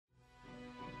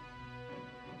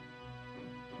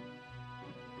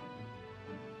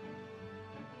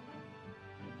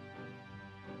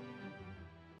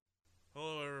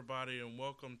everybody, and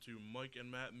welcome to Mike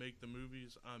and Matt Make the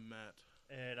Movies. I'm Matt.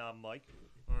 And I'm Mike.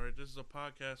 Alright, this is a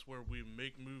podcast where we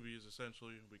make movies,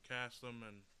 essentially. We cast them,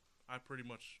 and I pretty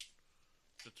much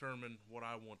determine what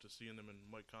I want to see in them, and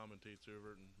Mike commentates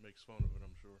over it and makes fun of it,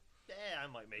 I'm sure. Yeah, I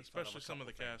might make Especially fun some of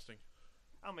the things. casting.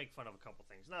 I'll make fun of a couple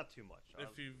things, not too much.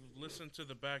 If you've listened to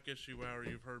the back issue hour,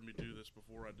 you've heard me do this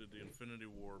before. I did the Infinity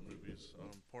War movies.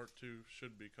 Part 2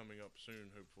 should be coming up soon,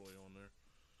 hopefully, on there.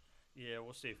 Yeah,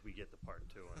 we'll see if we get the part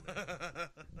 2 on there.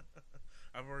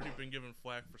 I've already been given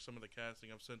flack for some of the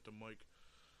casting I've sent to Mike.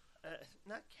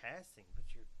 Not casting, but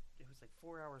it was like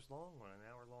 4 hours long on an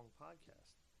hour-long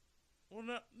podcast. Well,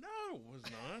 no, it was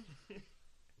not.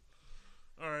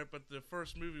 Alright, but the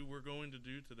first movie we're going to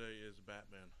do today is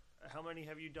Batman. How many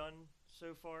have you done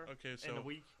so far? Okay, so in a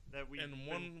week that we in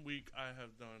 1 week I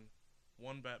have done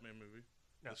one Batman movie,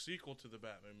 No. the sequel to the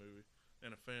Batman movie, and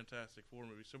a Fantastic Four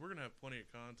movie. So we're gonna have plenty of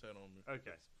content on me.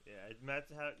 Okay, yeah, Matt's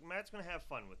gonna have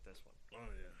fun with this one. Oh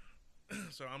yeah.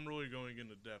 So I'm really going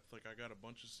into depth. Like I got a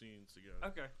bunch of scenes to go.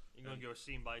 Okay, you're gonna go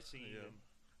scene by scene. Yeah.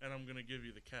 And I'm gonna give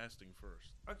you the casting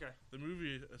first. Okay. The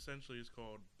movie essentially is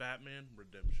called Batman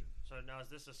Redemption. So now is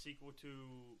this a sequel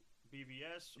to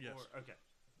BVS? Yes. Or okay.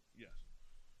 Yes.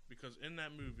 Because in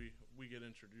that movie, we get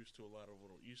introduced to a lot of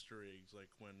little Easter eggs, like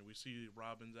when we see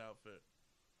Robin's outfit.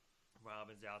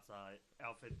 Robin's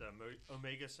outfit, the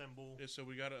Omega symbol. Yeah, so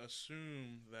we gotta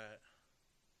assume that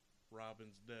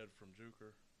Robin's dead from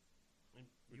Joker. We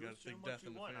You gotta take assume death what you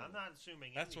in the want. family. I'm not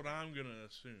assuming That's what anything. I'm gonna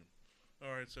assume.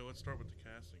 Alright, so let's start with the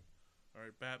casting.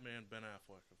 Alright, Batman, Ben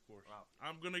Affleck, of course. Wow.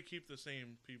 I'm gonna keep the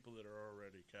same people that are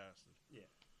already casted. Yeah.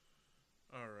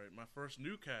 Alright, my first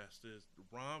new cast is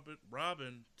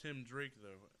Robin Tim Drake,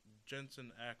 though. Jensen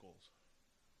Ackles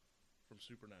from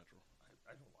Supernatural.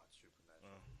 I don't watch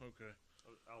Supernatural. Oh, okay.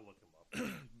 I'll look him up.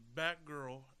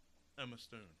 Batgirl, Emma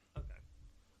Stone. Okay.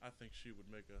 I think she would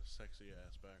make a sexy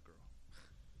ass Batgirl.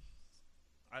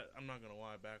 I'm not gonna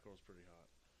lie, Batgirl's pretty hot.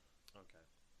 Okay.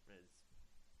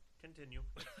 Continue.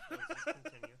 Let's just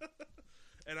continue.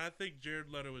 And I think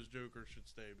Jared Leto as Joker should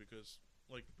stay because,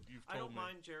 like you've I told don't me,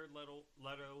 mind Jared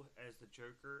Leto as the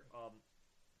Joker.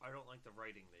 I don't like the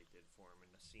writing they did for him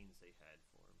and the scenes they had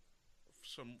for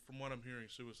him. from what I'm hearing,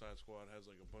 Suicide Squad has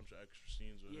like a bunch of extra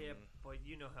scenes with Yeah, him. but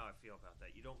you know how I feel about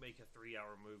that. You don't make a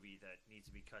 3-hour movie that needs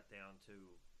to be cut down to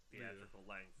theatrical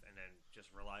length and then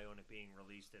just rely on it being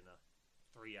released in a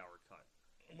 3-hour cut.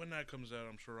 When that comes out,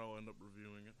 I'm sure I'll end up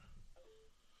reviewing it.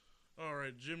 All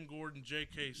right, Jim Gordon,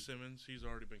 J.K. Simmons. He's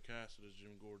already been casted as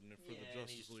Jim Gordon for the Yeah, and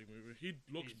Justice League movie. He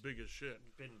looks big as shit.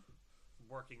 Been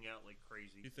working out like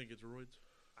crazy. You think it's roids?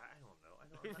 I don't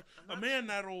know. A man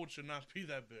that old should not be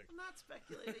that big. I'm not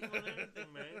speculating on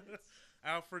anything, man.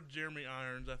 Alfred Jeremy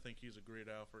Irons, I think he's a great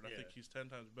Alfred. I Yeah. think he's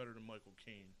 10 times better than Michael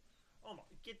Caine. Oh my!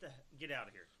 Get out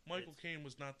of here. Michael Caine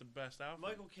was not the best Alfred.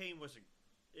 Michael Caine was a.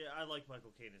 Yeah, I like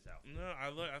Michael Caine as Alfred. No,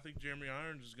 I think Jeremy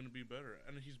Irons is going to be better,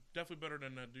 and he's definitely better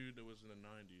than that dude that was in the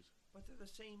 '90s. But they're the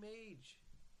same age.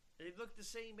 They look the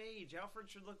same age. Alfred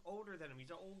should look older than him.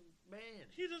 He's an old man.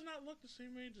 He does not look the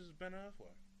same age as Ben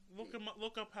Affleck.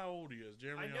 Look up how old he is,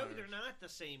 Jeremy I know Irons. they're not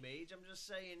the same age. I'm just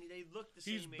saying they look the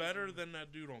same age. He's better than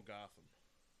that dude on Gotham.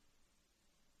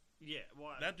 Yeah,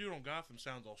 well, That dude on Gotham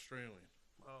sounds Australian.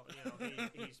 well,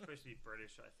 he's supposed to be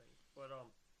British, I think. But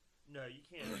no, you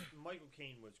can't. Michael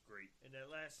Caine was great, and that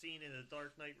last scene in The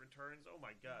Dark Knight Returns. Oh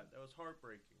my God, that was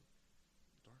heartbreaking.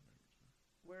 Dark Knight Returns.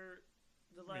 Where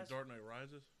the You mean last, Dark Knight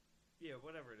Rises? yeah,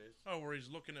 whatever it is. Oh, where he's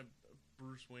looking at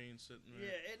Bruce Wayne sitting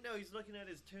there. Yeah, no, he's looking at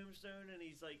his tombstone, and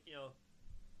he's like,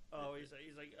 oh, he's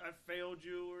like, I failed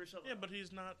you or something. Yeah, but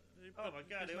he's not. Oh my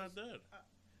God, he's it not was- dead.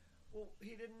 Well,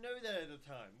 he didn't know that at the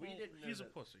time. We Well, didn't know He's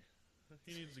that. a pussy.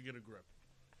 He needs to get a grip.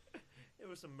 It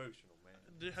was emotional, man.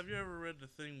 Have you ever read the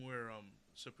thing where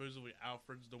supposedly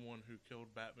Alfred's the one who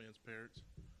killed Batman's parents?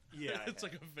 Yeah, It's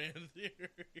like a fan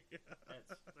theory.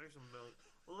 There's some.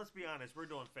 Well, let's be honest. We're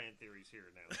doing fan theories here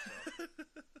now. So.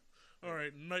 All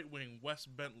right, Nightwing, Wes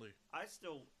Bentley. I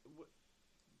still,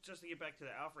 just to get back to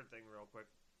the Alfred thing real quick.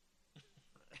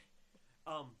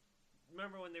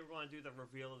 Remember when they were going to do the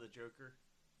reveal of the Joker?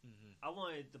 Mm-hmm. I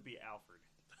wanted it to be Alfred.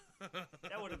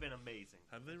 That would have been amazing.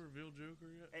 Have they revealed Joker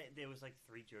yet? And there was like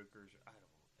 3 Jokers. I don't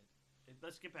know.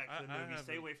 Let's get back to the I movies.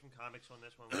 Stay haven't- away from comics on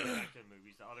this one. We'll get back to the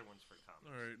movies. The other one's for comics.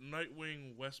 All right,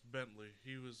 Nightwing, Wes Bentley.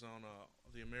 He was on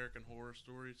the American Horror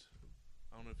Stories.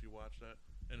 I don't know if you watched that.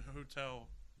 And Hotel,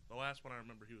 the last one I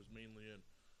remember he was mainly in.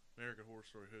 American Horror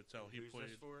Story Hotel. He Who's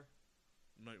played this for?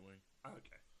 Nightwing. Oh,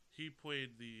 okay. He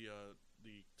played the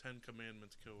Ten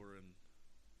Commandments killer in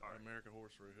All right. American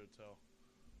Horror Story Hotel.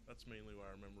 That's mainly where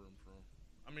I remember him from.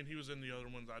 I mean, he was in the other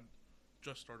ones. I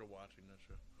just started watching that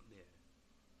show. Yeah.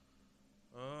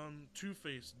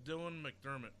 Two-Face, Dylan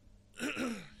McDermott.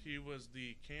 He was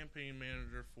the campaign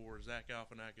manager for Zach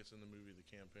Galifianakis in the movie The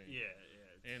Campaign.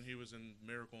 Yeah. And he was in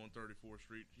Miracle on 34th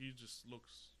Street. He just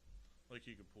looks like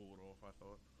he could pull it off, I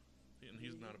thought. And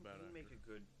he's not a bad actor. He'd make a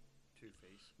good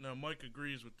Two-Face. Now, Mike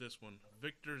agrees with this one.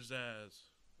 Victor Zsasz.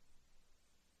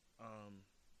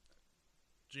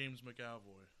 James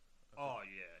McAvoy. Oh,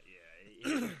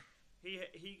 yeah.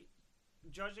 He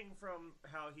judging from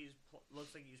how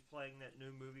looks like he's playing that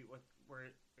new movie where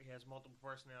he has multiple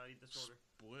personality disorder.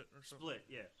 Split or something? Split,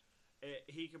 yeah.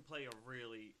 He can play a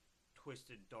really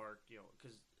twisted, dark,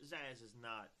 because Zaz is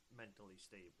not mentally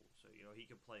stable. So, he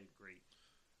can play great.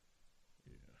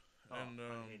 Yeah. And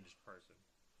unhinged person.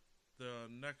 The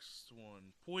next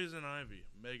one, Poison Ivy,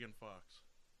 Megan Fox.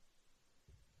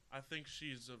 I think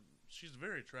she's a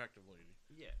very attractive lady.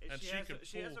 Yeah, and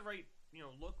she has the right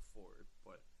look for it,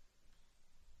 but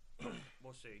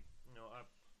we'll see.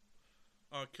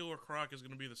 Killer Croc is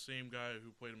going to be the same guy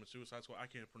who played him in Suicide Squad. I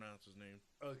can't pronounce his name.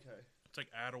 Okay. It's like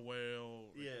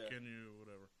Adawale, Kenu,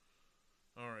 whatever.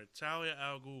 All right, Talia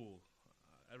al Ghul.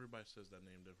 Everybody says that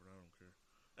name different. I don't care.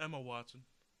 Emma Watson.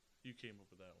 You came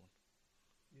up with that one.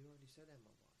 You already said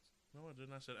Emma Watson. No, I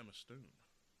didn't. I said Emma Stone.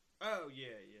 Oh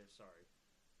yeah. Sorry.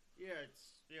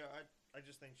 Yeah, I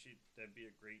just think that'd be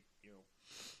a great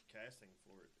casting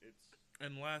for it.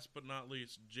 And last but not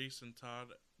least, Jason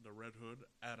Todd, the Red Hood,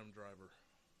 Adam Driver,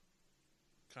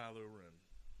 Kylo Ren.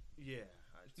 Yeah,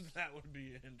 that would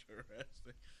be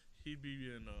interesting. He'd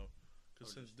be in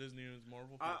because since Disney owns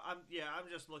Marvel. I'm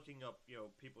just looking up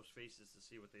people's faces to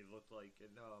see what they look like,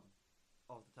 and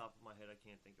off the top of my head, I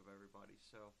can't think of everybody.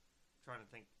 So, trying to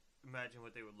imagine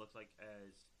what they would look like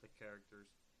as the characters.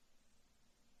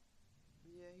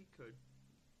 Yeah, he could.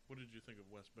 What did you think of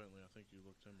Wes Bentley? I think you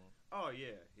looked him up. Oh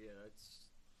yeah.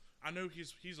 I know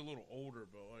he's a little older,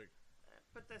 but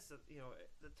But that's the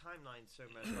timeline's so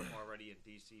messed up already in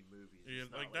DC movies.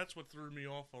 Yeah, that's what threw me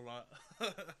off a lot.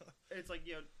 It's like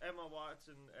Emma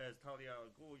Watson as Talia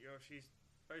al Ghul. She's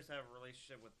supposed to have a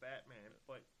relationship with Batman,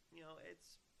 but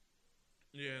it's.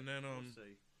 Yeah, and then we'll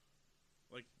see.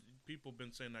 Like people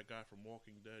been saying that guy from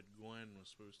Walking Dead, Glenn, was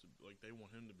supposed to they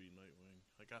want him to be Nightwing.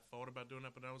 Like I thought about doing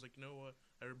that, but I was like, you know what?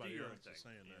 Everybody else is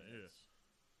saying that. Yeah.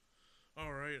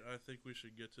 All right, I think we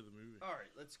should get to the movie. All right,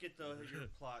 let's get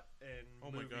your plot and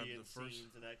movie and first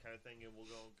scenes and that kind of thing, and we'll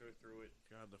go through it.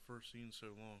 God, the first scene's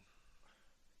so long.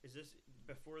 Is this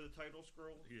before the title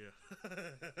scroll? Yeah.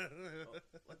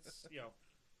 Let's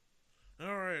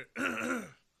All right.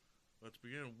 Let's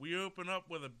begin. We open up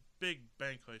with a big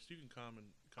bank heist. You can comment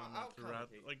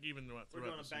throughout, commentate. even throughout. We're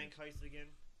doing a bank heist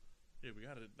again. Yeah, we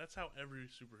got it. That's how every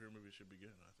superhero movie should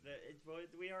begin. I think.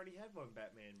 We already had one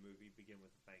Batman movie begin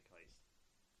with a bank heist.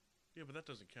 Yeah, but that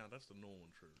doesn't count. That's the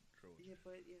Nolan trilogy. Yeah,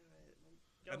 but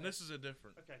and this is a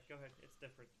different. Okay, go ahead. It's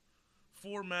different.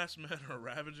 4 masked men are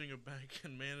ravaging a bank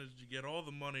and manage to get all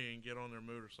the money and get on their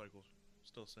motorcycles.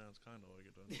 Still sounds kind of like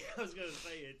it, doesn't it? Yeah, I was gonna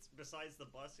say it's besides the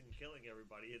bus and killing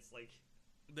everybody. It's like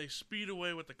they speed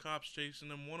away with the cops chasing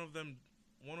them. One of them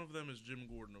is Jim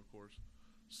Gordon, of course.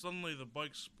 Suddenly, the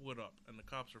bikes split up, and the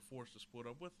cops are forced to split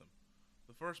up with them.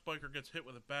 The first biker gets hit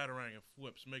with a batarang and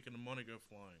flips, making the money go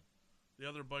flying. The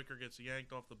other biker gets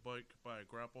yanked off the bike by a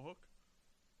grapple hook.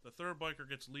 The third biker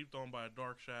gets leaped on by a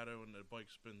dark shadow, and the bike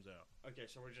spins out. Okay,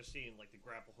 so we're just seeing like the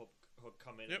grapple hook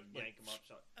come in and yank him up.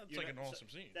 So that's like an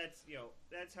awesome scene. That's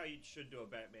that's how you should do a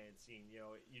Batman scene.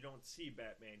 You don't see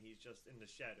Batman; he's just in the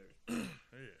shadows.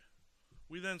 Yeah.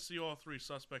 We then see all 3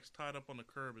 suspects tied up on the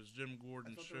curb as Jim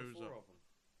Gordon shows there up. were 4 of them.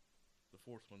 The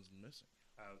 4th one's missing.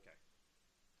 Oh, okay.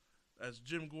 As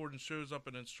Jim Gordon shows up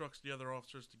and instructs the other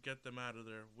officers to get them out of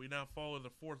there, we now follow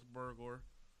the 4th burglar,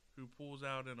 who pulls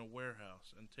out in a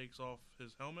warehouse and takes off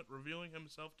his helmet, revealing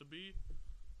himself to be...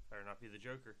 Better not be the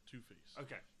Joker. Two-Face.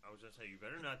 Okay, I was going to say, you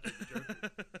better not be the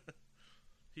Joker.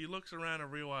 He looks around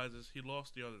and realizes he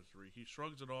lost the other 3. He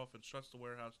shrugs it off and shuts the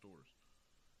warehouse doors.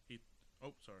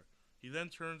 He then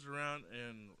turns around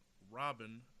and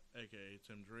Robin, a.k.a.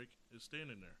 Tim Drake, is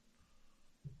standing there.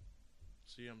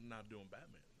 See, I'm not doing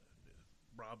Batman.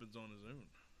 Robin's on his own.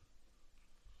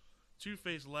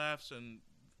 Two-Face laughs and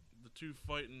the 2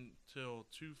 fight until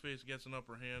Two-Face gets an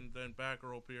upper hand. Then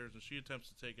Batgirl appears and she attempts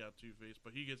to take out Two-Face,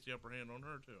 but he gets the upper hand on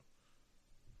her too.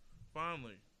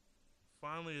 Finally,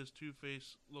 as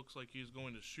Two-Face looks like he's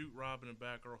going to shoot Robin and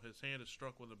Batgirl, his hand is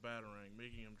struck with a batarang,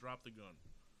 making him drop the gun.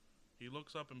 He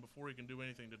looks up, and before he can do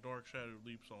anything, the Dark Shadow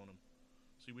leaps on him.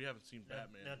 See, we haven't seen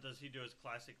Batman. Now, does he do his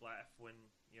classic laugh when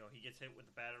he gets hit with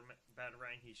the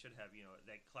batarang? He should have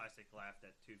that classic laugh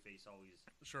that Two-Face always.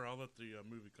 Sure, I'll let the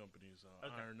movie companies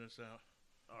iron this out.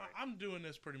 All right. I'm doing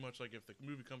this pretty much like if the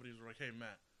movie companies were like, "Hey,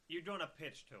 Matt, You're doing a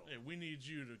pitch to them. Hey, we need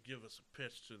you to give us a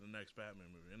pitch to the next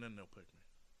Batman movie, and then they'll pick me.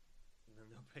 And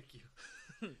then they'll pick you.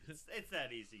 It's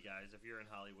that easy, guys. If you're in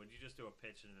Hollywood, you just do a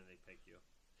pitch and then they pick you.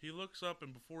 He looks up,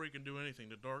 and before he can do anything,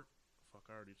 the dark...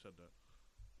 Fuck, I already said that.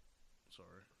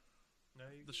 Sorry. No,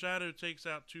 The Shadow takes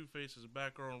out Two-Face as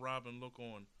Batgirl and Robin look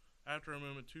on. After a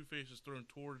moment, Two-Face is thrown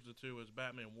towards the two as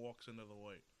Batman walks into the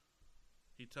light.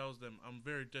 He tells them, I'm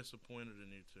very disappointed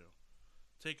in you two.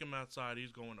 Take him outside,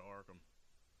 he's going to Arkham.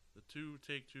 The two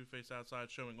take Two-Face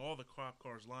outside, showing all the cop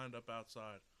cars lined up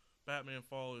outside. Batman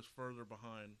follows further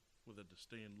behind with a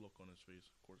disdained look on his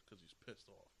face, of course, because he's pissed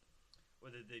off. Or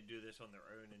did they do this on their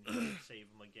own and you save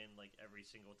them again, like every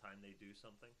single time they do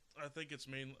something? I think it's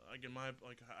mainly, like in my,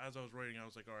 like as I was reading, I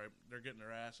was like, all right, they're getting their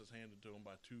asses handed to them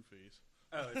by Two-Face.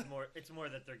 Oh, it's more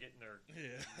that they're getting their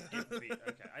getting beat.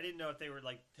 Okay, I didn't know if they were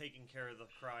like taking care of the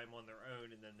crime on their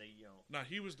own and then they Nah,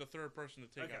 he was the third person to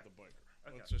take out the biker.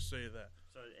 Okay. Let's just say that.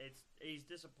 So he's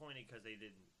disappointed because they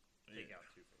didn't take out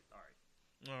Two-Face. All right.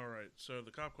 All right. So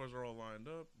the cop cars are all lined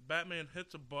up. Batman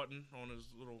hits a button on his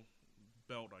little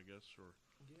belt, I guess, or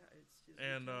yeah, it's his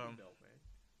and belt, man.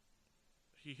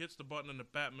 He hits the button and the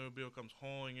Batmobile comes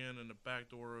hauling in, and the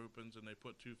back door opens, and they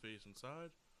put Two-Face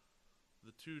inside.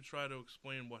 The two try to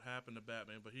explain what happened to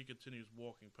Batman, but he continues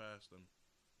walking past them.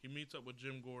 He meets up with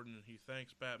Jim Gordon, and he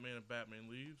thanks Batman, and Batman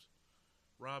leaves.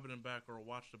 Robin and Batgirl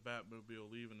watch the Batmobile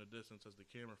leave in the distance as the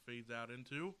camera fades out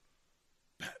into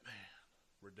Batman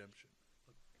Redemption.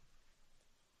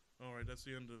 All right, that's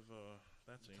the end of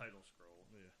that scene. Title scroll.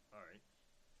 Yeah. All right.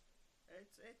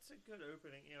 It's a good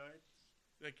opening. You know, it's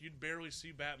like you'd barely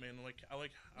see Batman. I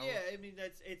mean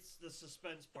it's the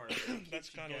suspense part.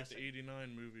 That's kind of like the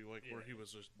 '89 movie, like where he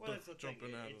was just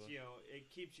jumping out of the. You know,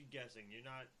 it keeps you guessing. You're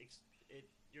not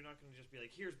going to just be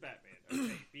like, here's Batman.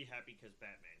 Okay, be happy because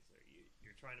Batman's there.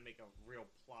 You're trying to make a real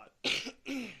plot,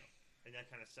 and that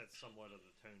kind of sets somewhat of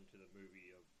the tone to the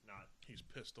movie of not. He's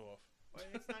pissed off. Well,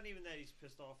 it's not even that he's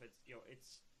pissed off. It's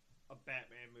it's a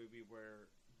Batman movie where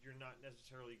you're not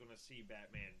necessarily going to see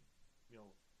Batman,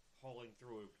 hauling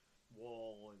through a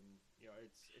wall, and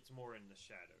it's more in the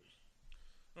shadows.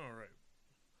 All right.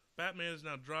 Batman is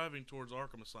now driving towards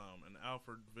Arkham Asylum, and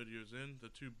Alfred videos in.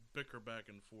 The two bicker back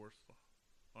and forth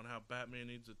on how Batman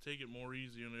needs to take it more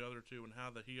easy on the other two, and how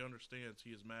that he understands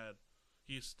he is mad.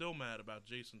 He is still mad about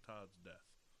Jason Todd's death.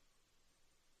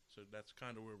 So that's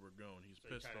kind of where we're going. He's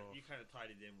pissed off. You kind of tied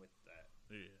it in with that.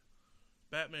 Yeah.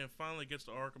 Batman finally gets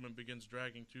to Arkham and begins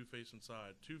dragging Two-Face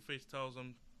inside. Two-Face tells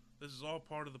him, this is all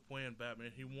part of the plan,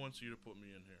 Batman. He wants you to put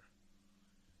me in here.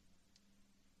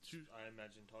 I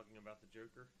imagine talking about the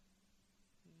Joker.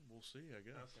 We'll see, I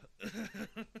guess.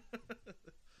 Okay.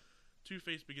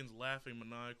 Two-Face begins laughing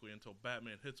maniacally until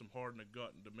Batman hits him hard in the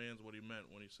gut and demands what he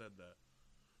meant when he said that.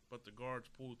 But the guards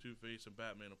pull Two-Face and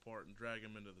Batman apart and drag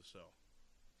him into the cell.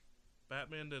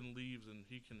 Batman then leaves, and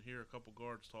he can hear a couple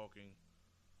guards talking.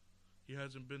 He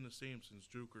hasn't been the same since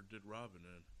Joker did Robin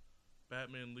in.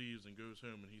 Batman leaves and goes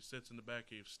home, and he sits in the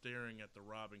Batcave staring at the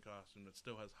Robin costume that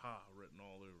still has "Ha" written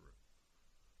all over it.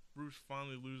 Bruce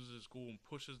finally loses his cool and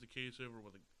pushes the case over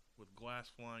with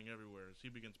glass flying everywhere as he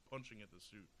begins punching at the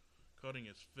suit, cutting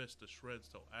his fist to shreds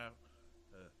till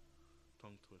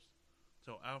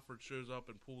Alfred shows up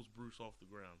and pulls Bruce off the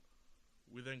ground.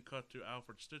 We then cut to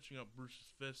Alfred stitching up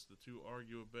Bruce's fist. The two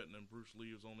argue a bit, and then Bruce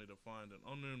leaves only to find an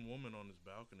unknown woman on his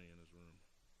balcony in his room.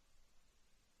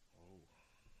 Oh.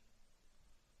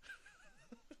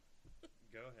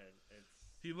 Go ahead.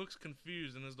 He looks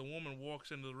confused, and as the woman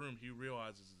walks into the room, he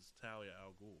realizes it's Talia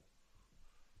al Ghul.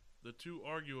 The two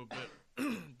argue a bit,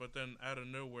 but then out of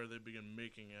nowhere they begin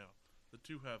making out. The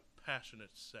two have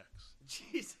passionate sex.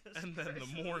 Jesus and then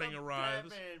Christ, the morning arrives.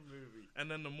 Batman movie.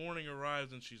 And then the morning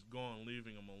arrives and she's gone,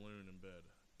 leaving him alone in bed.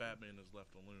 Batman is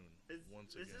left alone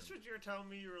once again. Is this what you were telling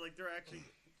me? You were like, they're actually...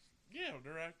 Yeah,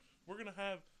 we're going to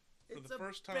have, for the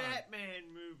first time... It's a Batman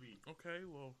movie. Okay,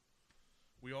 well,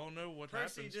 we all know what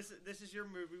Percy, happens. this is your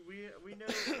movie. We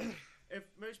know... if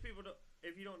most people don't...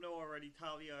 If you don't know already,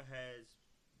 Talia has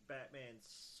Batman's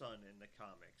son in the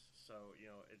comics. So,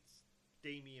 it's...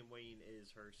 Damian Wayne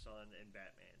is her son and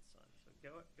Batman's son. So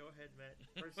go ahead, Matt.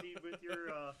 Proceed with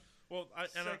your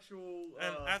sexual.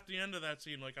 And at the end of that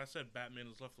scene, like I said, Batman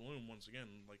is left alone once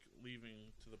again, like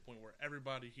leaving to the point where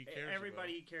everybody he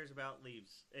cares about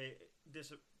leaves. It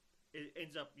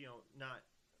ends up, not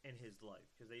in his life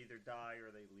because they either die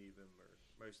or they leave him, or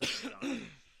most of them die.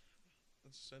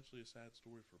 That's essentially a sad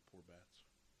story for poor Bats.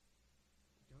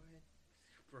 Go ahead.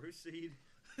 Proceed.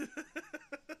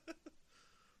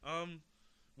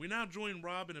 We now join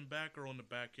Robin and Batgirl in the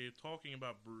Batcave talking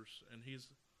about Bruce and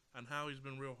how he's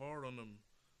been real hard on them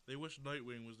They wish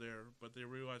Nightwing was there, but they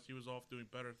realized he was off doing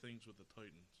better things with the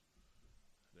Titans.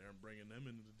 They're bringing them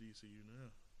into the DCU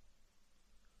now.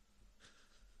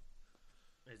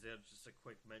 Is that just a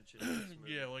quick mention of this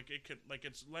movie? Yeah, like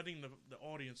it's letting the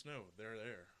audience know they're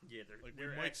there. Yeah, Like,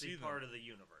 they're we might actually see part them. of the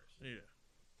universe. Yeah.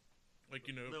 Like,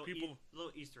 you know, Little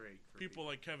little Easter egg for people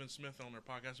like Kevin Smith on their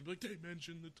podcast would be like, they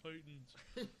mentioned the Titans.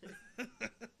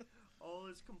 All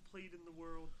is complete in the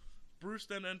world. Bruce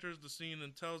then enters the scene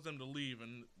and tells them to leave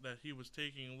and that he was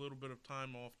taking a little bit of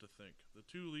time off to think. The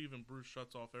two leave and Bruce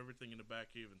shuts off everything in the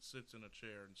Batcave and sits in a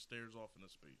chair and stares off into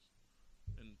space,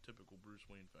 in typical Bruce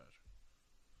Wayne fashion.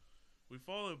 We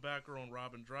follow Batgirl and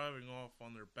Robin driving off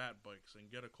on their bat bikes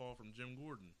and get a call from Jim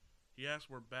Gordon. He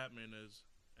asks where Batman is,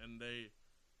 and they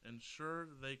ensure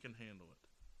they can handle it.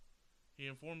 He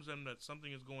informs them that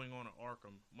something is going on at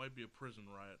Arkham, might be a prison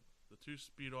riot. The two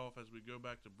speed off as we go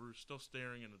back to Bruce still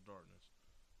staring into darkness.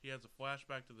 He has a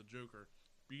flashback to the Joker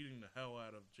beating the hell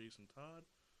out of Jason Todd,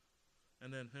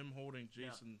 and then him holding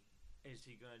Jason. Now, is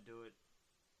he going to do it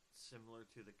similar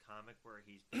to the comic where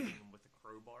he's beating him with a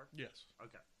crowbar? Yes.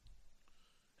 Okay.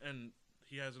 And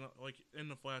he has, like, in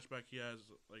the flashback, he has,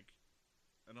 like,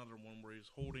 another one where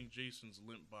he's holding Jason's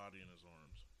limp body in his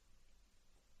arms.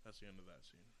 That's the end of that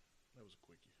scene. That was a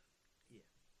quickie. Yeah.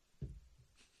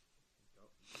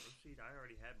 Proceed. I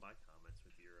already had my comments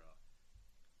with your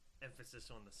emphasis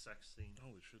on the sex scene.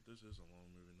 Holy shit, this is a long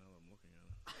movie now that I'm looking at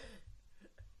it.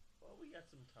 Well, we got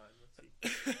some time. Let's see.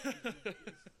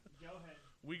 Go ahead.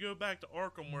 We go back to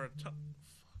Arkham where Fuck.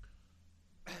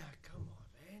 Come on,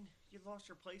 man. You lost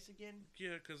your place again?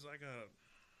 Yeah, because I got...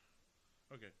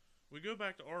 Okay. We go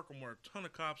back to Arkham where a ton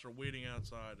of cops are waiting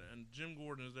outside, and Jim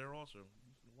Gordon is there also.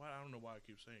 Why? I don't know why I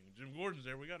keep saying it. Jim Gordon's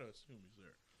there. We got to assume he's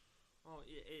there. Oh,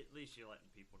 at least you're letting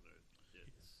people know.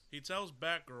 He tells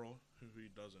Batgirl, who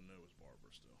he doesn't know is Barbara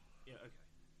still, Yeah, okay.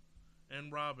 and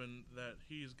Robin that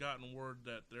he's gotten word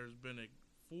that there's been a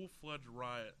full-fledged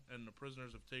riot and the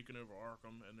prisoners have taken over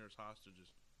Arkham and there's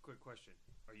hostages. Quick question.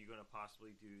 Are you going to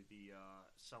possibly do the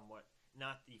somewhat,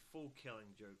 not the full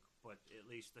killing joke, but at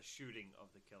least the shooting of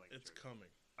the killing It's joke?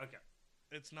 coming. Okay.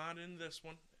 It's not in this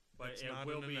one. But it's it not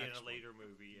will in the be in next a later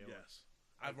movie. Yes.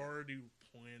 I've already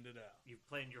planned it out. You've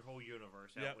planned your whole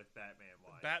universe Yep. out with Batman.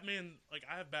 Wise. Batman, like,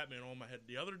 I have Batman on my head.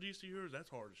 The other DC heroes, that's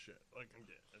hard as shit. Like,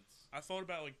 I thought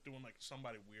about, like, doing, like,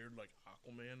 somebody weird, like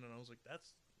Aquaman, and I was like,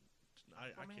 that's... I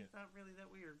can't. It's not really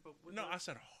that weird, but... No, I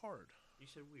said hard. You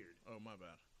said weird. Oh, my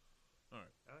bad.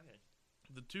 Alright. Go ahead.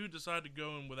 The two decide to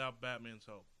go in without Batman's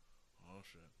help. Oh,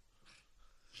 shit.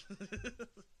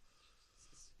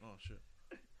 Oh, shit.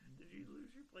 Did you lose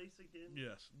your place again?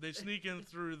 Yes. They sneak in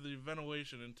through the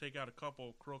ventilation and take out a couple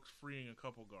of crooks, freeing a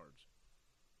couple guards.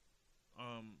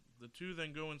 The two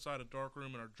then go inside a dark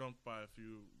room and are jumped by a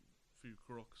few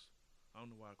crooks. I don't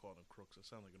know why I call them crooks. I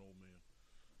sound like an old man.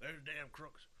 They're damn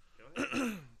crooks. Go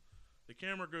ahead. The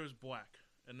camera goes black,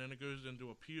 and then it goes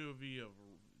into a POV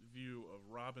view of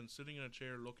Robin sitting in a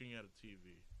chair looking at a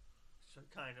TV. So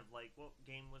kind of like, what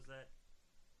game was that?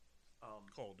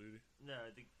 Call of Duty. No,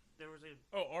 there was a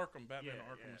Arkham, Batman, Yeah,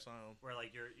 Arkham yeah. Asylum. where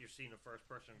like you're seeing a first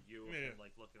person view of Yeah. him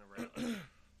like looking around,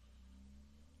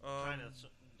 trying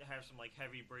to have some like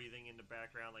heavy breathing in the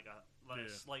background, like a Yeah.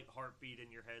 slight heartbeat in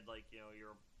your head, like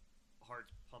your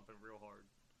heart's pumping real hard.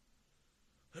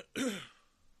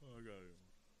 Oh, I got it.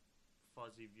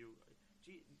 Fuzzy view.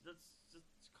 Gee, let's just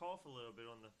cough a little bit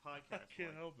on the podcast. I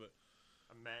can't Mike. help it.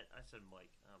 I said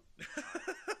Mike.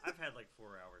 I've had like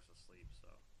 4 hours of sleep, so.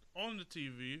 On the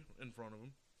TV in front of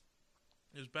him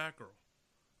is Batgirl.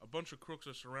 A bunch of crooks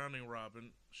are surrounding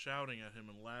Robin, shouting at him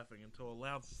and laughing until a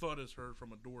loud thud is heard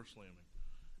from a door slamming.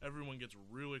 Everyone gets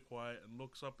really quiet and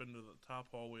looks up into the top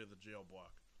hallway of the jail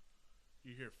block.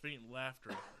 You hear faint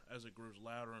laughter as it grows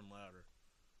louder and louder.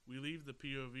 We leave the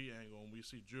POV angle and we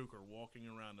see Joker walking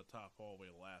around the top hallway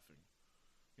laughing.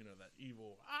 You know, that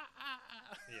evil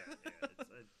Yeah.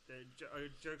 It's a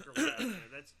Joker laugh. You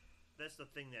know, that's the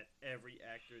thing that every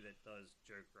actor that does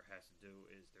Joker has to do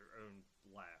is their own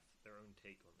laugh, their own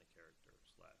take on the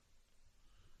character's laugh.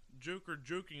 Joker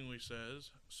jokingly says,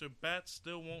 "So Bat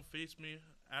still won't face me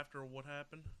after what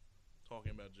happened?"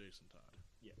 Talking about Jason Todd.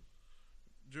 Yeah.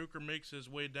 Joker makes his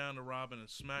way down to Robin and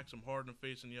smacks him hard in the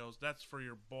face and yells, "That's for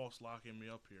your boss locking me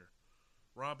up here."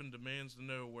 Robin demands to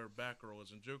know where Batgirl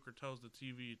is, and Joker tells the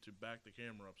TV to back the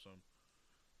camera up some.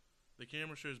 The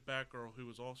camera shows Batgirl, who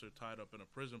is also tied up in a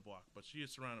prison block, but she is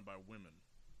surrounded by women.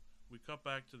 We cut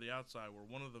back to the outside where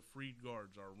one of the freed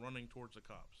guards are running towards the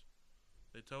cops.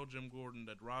 They tell Jim Gordon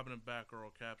that Robin and Batgirl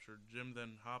are captured. Jim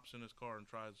then hops in his car and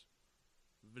tries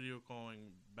video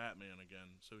calling Batman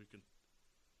again, so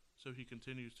he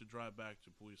continues to drive back to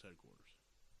police headquarters.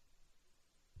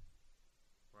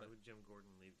 Why would Jim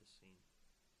Gordon leave the scene?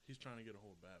 He's trying to get a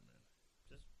hold of Batman.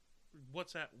 Just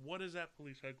What is at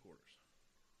police headquarters?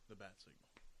 The bat signal.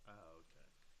 oh, okay.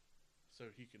 So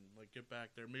he can like get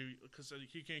back there. Maybe because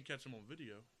he can't catch him on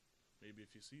video. Maybe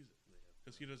if he sees it,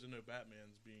 because he doesn't know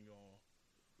Batman's being all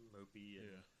mopey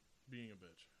and being a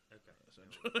bitch. okay.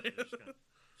 Essentially. Just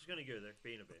gonna go there,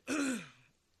 being a bitch.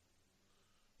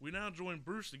 We now join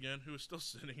Bruce again, who is still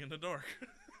sitting in the dark. He's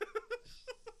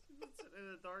been sitting in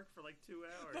the dark for like 2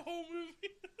 hours. The whole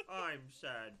movie. I'm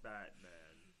sad,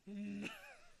 Batman.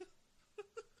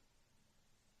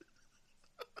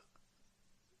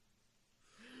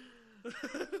 Because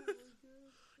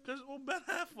Ben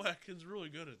Affleck is really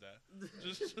good at that.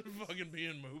 Just fucking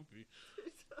being mopey.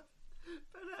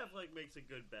 Ben Affleck makes a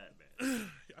good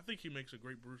Batman. I think he makes a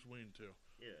great Bruce Wayne too.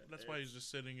 Yeah, That's why he's just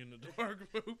sitting in the dark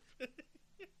moping.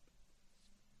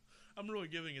 I'm really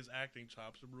giving his acting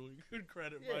chops some really good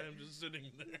credit by him just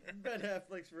sitting there. Ben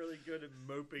Affleck's really good at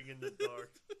moping in the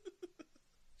dark.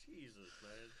 Jesus,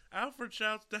 man. Alfred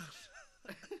shouts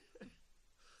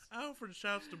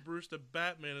to Bruce that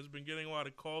Batman has been getting a lot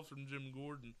of calls from Jim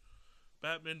Gordon.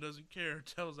 Batman doesn't care,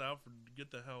 tells Alfred to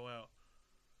get the hell out.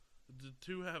 The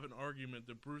two have an argument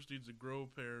that Bruce needs to grow a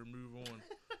pair and move on.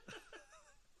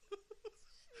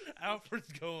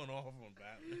 Alfred's going off on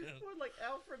Batman. What, like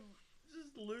Alfred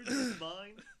just loses his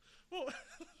mind? Well,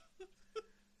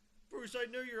 Bruce, I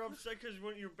know you're upset because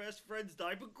one of your best friends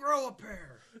died, but grow a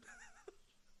pair.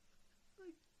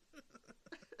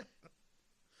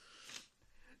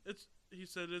 He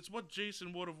said it's what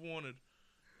Jason would have wanted,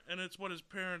 and it's what his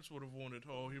parents would have wanted.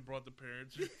 Oh, he brought the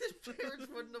parents. His parents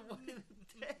wouldn't have wanted him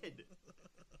dead.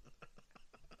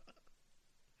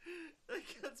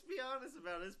 Like, let's be honest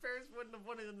about it. His parents wouldn't have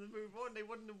wanted him to move on. They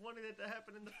wouldn't have wanted it to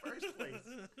happen in the first place.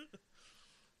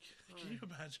 Can you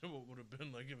imagine what would have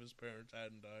been like if his parents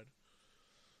hadn't died?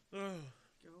 Oh.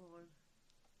 Go on.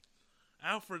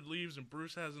 Alfred leaves, and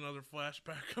Bruce has another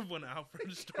flashback of when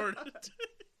Alfred started.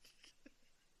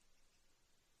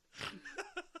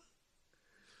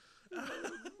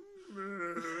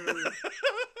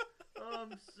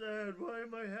 I'm sad. Why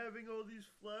am I having all these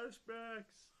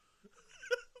flashbacks?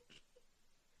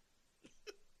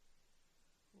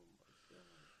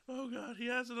 Oh god, he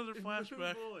has another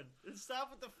flashback. Move on. And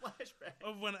stop with the flashback.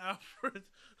 Of when Alfred.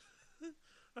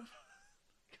 Come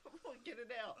on, get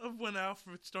it out. Of when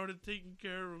Alfred started taking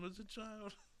care of him as a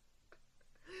child.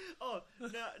 Oh,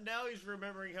 now he's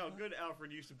remembering how good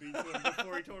Alfred used to be to him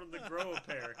before he told him to grow a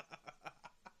pair.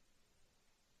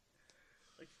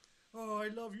 Like, oh, I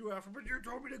love you, Alfred, but you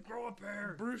told me to grow a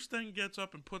pair. Bruce then gets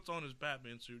up and puts on his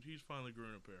Batman suit. He's finally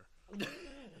grown a pair.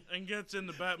 And gets in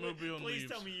the Batmobile and leaves.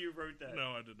 Please tell me you wrote that.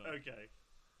 No, I did not. Okay.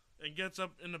 And gets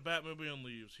up in the Batmobile and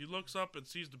leaves. He looks up and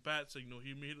sees the bat signal.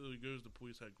 He immediately goes to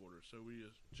police headquarters. So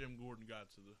Jim Gordon got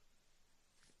to the,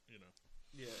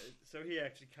 Yeah, so he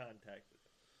actually contacted.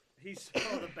 He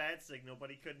saw the bat signal, but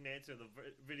he couldn't answer the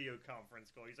video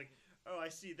conference call. He's like, "Oh, I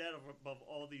see that above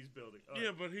all these buildings." Oh.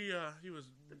 Yeah, but he was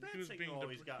being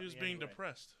anyway.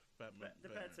 depressed. Batman. The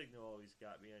bat signal always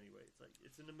got me anyway. It's like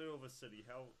it's in the middle of a city.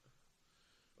 How?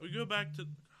 We go back to.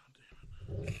 Oh, damn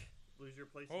it. Lose your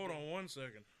place. Hold again. on 1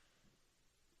 second.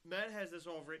 Matt has this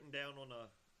all written down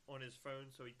on his phone,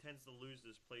 so he tends to lose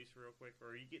this place real quick. Or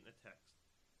are you getting a text?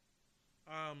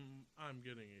 I'm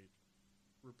getting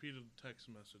repeated text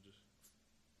messages.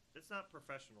 It's not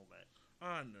professional, Matt.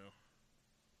 I know.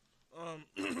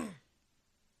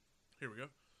 Here we go.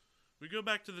 We go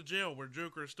back to the jail where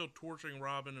Joker is still torturing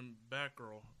Robin, and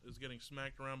Batgirl is getting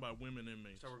smacked around by women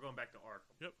inmates. So we're going back to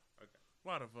Arkham. Yep. Okay. A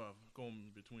lot of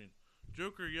going between.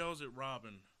 Joker yells at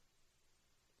Robin,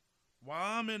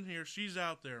 "While I'm in here, she's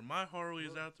out there. My Harley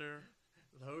is out there."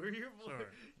 Lower your voice.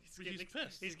 Sorry. He's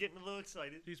pissed. He's getting a little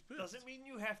excited. He's pissed. Doesn't mean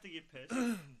you have to get pissed.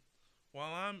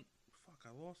 I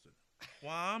lost it.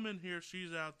 While I'm in here,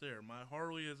 she's out there. My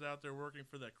Harley is out there working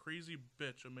for that crazy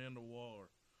bitch, Amanda Waller.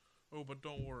 Oh, but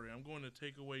don't worry. I'm going to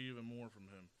take away even more from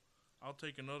him. I'll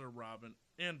take another Robin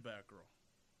and Batgirl.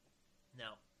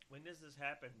 Now, when does this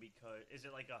happen? Because is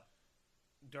it like a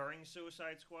during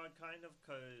Suicide Squad kind of?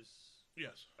 Because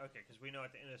yes. Okay, because we know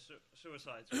at the end of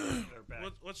Suicide Squad they're back.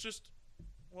 No.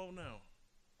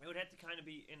 It would have to kind of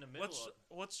be in the middle.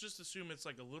 Let's just assume it's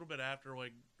like a little bit after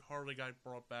like Harley got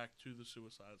brought back to the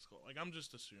Suicide Squad. Like I'm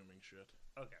just assuming shit.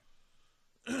 Okay.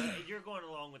 You're going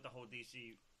along with the whole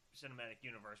DC cinematic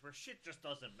universe where shit just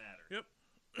doesn't matter. Yep.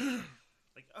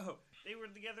 Like, oh, they were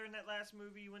together in that last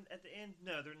movie when at the end?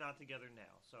 No, they're not together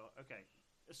now. So, okay.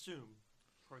 Assume.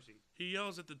 Proceed. He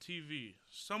yells at the TV.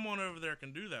 Someone over there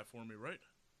can do that for me, right?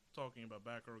 Talking about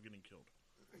Batgirl getting killed.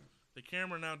 The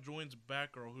camera now joins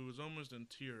Batgirl, who is almost in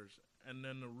tears, and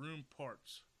then the room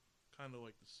parts, kind of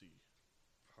like the sea.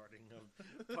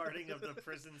 Parting of the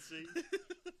prison sea.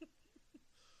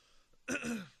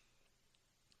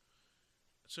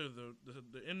 So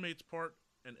the inmates part,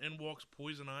 and in walks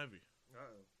Poison Ivy.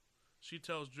 Uh-oh. She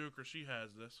tells Joker she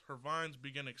has this. Her vines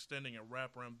begin extending and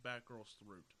wrap around Batgirl's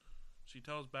throat. She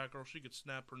tells Batgirl she could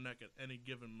snap her neck at any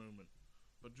given moment,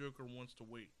 but Joker wants to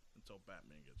wait until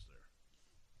Batman gets there.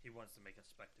 He wants to make a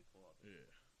spectacle of it.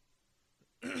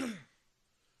 Yeah.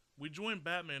 We join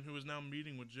Batman, who is now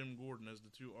meeting with Jim Gordon, as the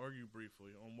two argue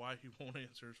briefly on why he won't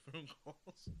answer his phone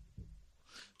calls.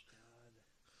 God.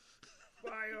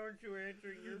 Why aren't you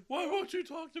answering your... Why won't you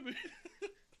talk to me?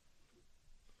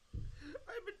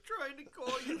 I've been trying to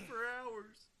call you for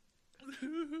hours.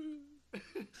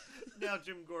 Now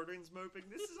Jim Gordon's moping.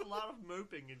 This is a lot of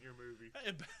moping in your movie.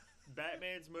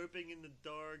 Batman's moping in the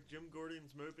dark. Jim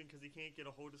Gordon's moping because he can't get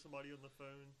a hold of somebody on the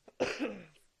phone.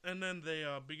 And then they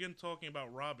begin talking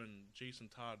about Robin, Jason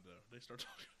Todd, though. They start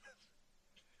talking about...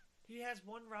 He has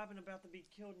one Robin about to be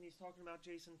killed, and he's talking about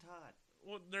Jason Todd.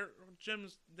 Well,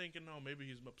 Jim's thinking, no, maybe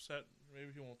he's upset.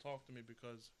 Maybe he won't talk to me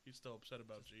because he's still upset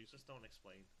about Jason. Just don't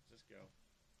explain. Just go.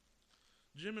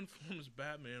 Jim informs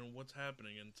Batman what's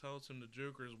happening and tells him the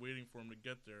Joker is waiting for him to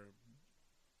get there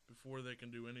before they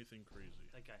can do anything crazy.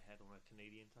 That guy had on a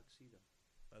Canadian tuxedo.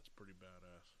 That's pretty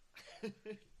badass.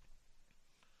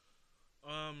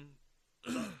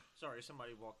 Sorry,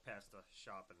 somebody walked past the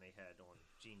shop and they had on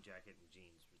jean jacket and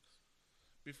jeans.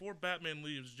 Before Batman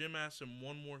leaves, Jim asks him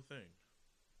one more thing.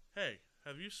 Hey,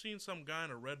 have you seen some guy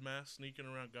in a red mask sneaking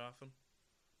around Gotham?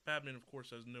 Batman, of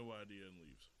course, has no idea and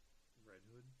leaves. Red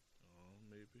Hood? Oh,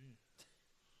 maybe.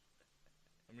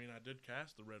 I mean, I did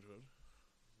cast the Red Hood.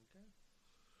 Okay.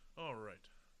 All right.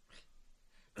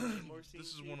 More scenes,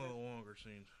 this is one of the longer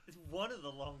scenes. It's one of the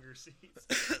longer scenes.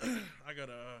 I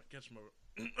gotta catch my...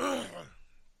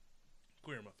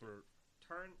 clear my throat.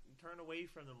 Turn away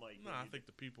from the mic. No, I think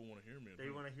the people want to hear me. They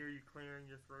want to hear you clearing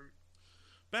your throat.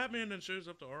 Batman then shows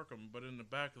up to Arkham, but in the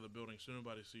back of the building so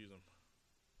nobody sees him.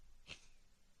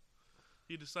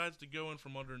 He decides to go in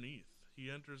from underneath. He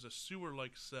enters a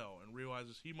sewer-like cell and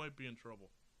realizes he might be in trouble.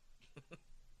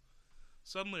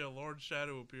 Suddenly, a large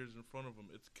shadow appears in front of him.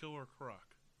 It's Killer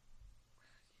Croc.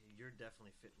 You're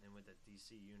definitely fitting in with the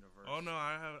DC universe. Oh no,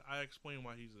 I explain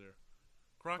why he's there.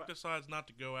 Croc decides not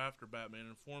to go after Batman and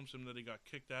informs him that he got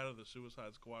kicked out of the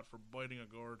Suicide Squad for biting a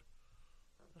guard.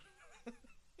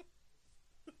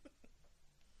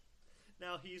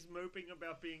 Now he's moping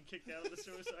about being kicked out of the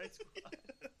Suicide Squad.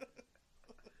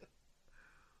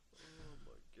 Oh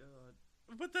my god.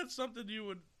 But that's something you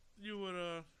would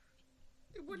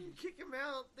They wouldn't kick him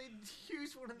out. They'd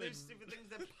use one of those stupid things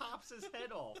that pops his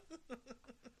head off.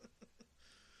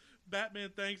 Batman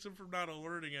thanks him for not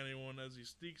alerting anyone as he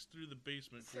sneaks through the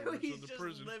basement quarters So he's of the just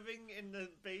prison. living in the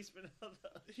basement of the...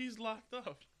 He's locked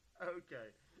up.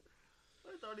 Okay.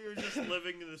 I thought he was just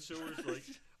living in the sewers like,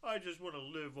 I just want to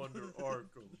live under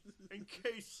Arkham. In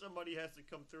case somebody has to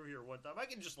come through here one time, I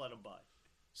can just let him by.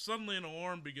 Suddenly an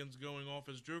alarm begins going off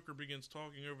as Joker begins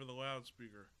talking over the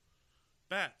loudspeaker.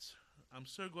 Bats, I'm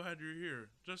so glad you're here.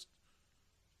 Just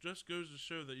goes to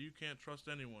show that you can't trust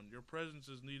anyone. Your presence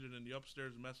is needed in the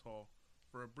upstairs mess hall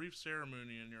for a brief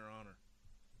ceremony in your honor.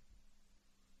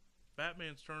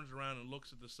 Batman turns around and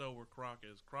looks at the cell where Croc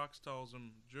is. Croc tells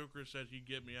him, Joker said he'd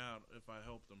get me out if I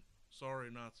helped him.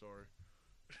 Sorry, not sorry.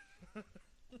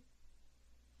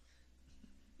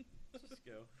 Just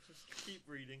go. Just keep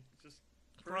reading. Just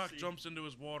Croc proceed. jumps into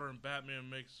his water and Batman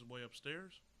makes his way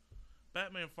upstairs.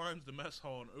 Batman finds the mess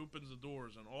hall and opens the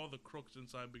doors, and all the crooks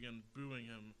inside begin booing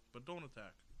him, but don't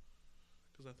attack.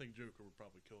 Because I think Joker would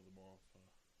probably kill them off.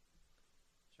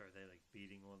 So are they like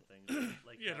beating on things?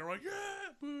 Like Yeah, they're like,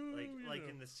 yeah, boo! Like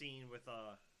in the scene with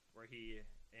where he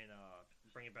in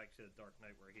Bring It Back to the Dark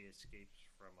Knight, where he escapes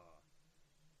from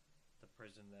the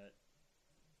prison that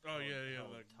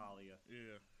held like Talia.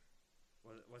 Yeah.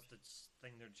 What's the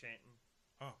thing they're chanting?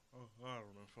 I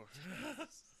don't know. Fuck.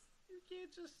 You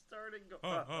can't just start and go.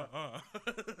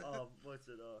 What's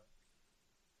it?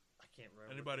 I can't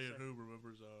remember. Anybody at who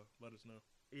remembers? Let us know.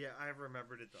 Yeah, I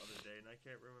remembered it the other day, and I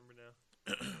can't remember now.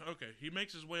 Okay, he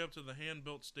makes his way up to the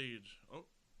hand-built stage.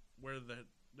 Where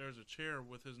there's a chair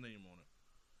with his name on it.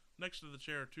 Next to the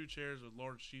chair are two chairs with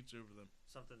large sheets over them.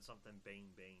 Something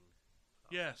Bane.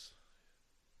 Yes,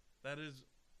 that is.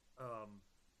 I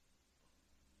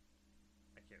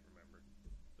can't remember.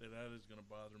 That is gonna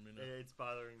bother me now. It's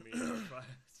bothering me. That's why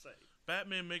I say.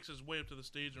 Batman makes his way up to the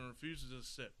stage and refuses to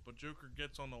sit, but Joker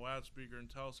gets on the loudspeaker and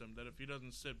tells him that if he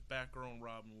doesn't sit, Batgirl and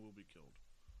Robin will be killed.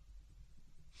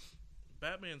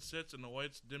 Batman sits and the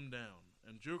lights dim down,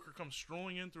 and Joker comes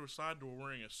strolling in through a side door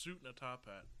wearing a suit and a top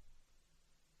hat.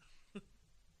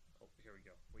 Oh, here we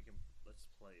go. Let's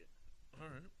play it.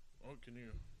 Alright. Oh, can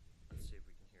you? Let's see if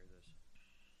we can hear this.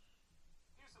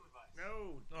 Here's some advice.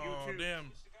 No, Oh, YouTube.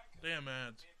 damn. Damn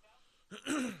ads.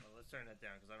 Oh, let's turn that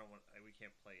down because I don't want. We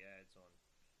can't play ads on.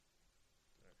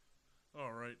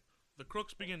 Alright. The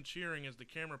crooks begin cheering as the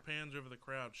camera pans over the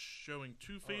crowd, showing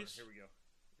Hold on, Two-Face. here we go.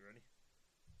 You ready?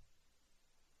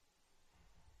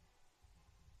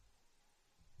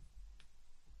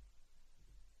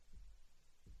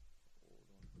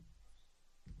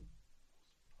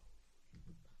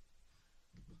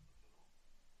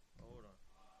 Hold on.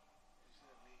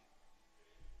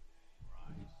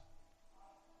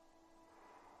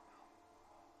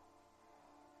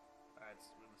 Alright,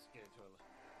 let's get into it.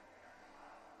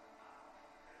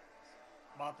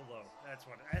 Mothalo. That's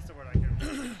the word I can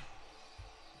remember.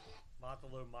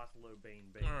 Mothalo, Bane.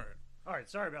 Alright. Alright,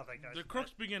 sorry about that, guys. The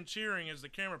crooks begin cheering as the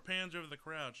camera pans over the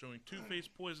crowd, showing Two-Face,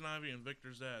 Poison Ivy, and Victor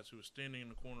Zsasz, who is standing in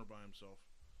the corner by himself.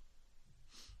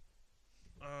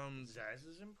 Zsasz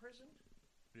is in prison?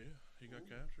 Yeah, he got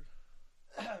captured.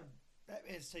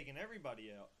 Batman's taking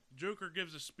everybody out. Joker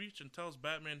gives a speech and tells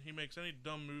Batman he makes any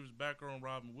dumb moves, Batgirl and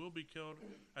Robin will be killed,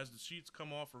 as the sheets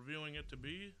come off, revealing it to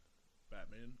be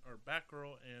Batman, or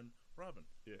Batgirl and Robin.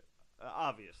 Yeah.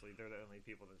 Obviously, they're the only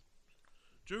people that...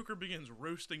 Joker begins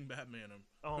roasting Batman.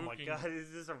 Oh my poking- god,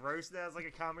 is this a roast now? It's like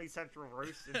a Comedy Central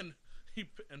roast. and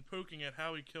poking at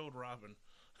how he killed Robin.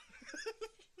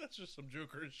 That's just some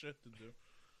Joker shit to do.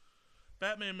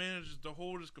 Batman manages to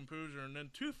hold his composure, and then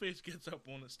Two-Face gets up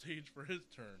on the stage for his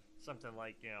turn. Something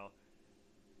like,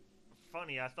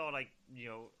 funny, I thought I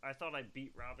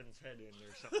beat Robin's head in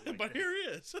or something like But that. here he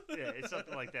is. Yeah, it's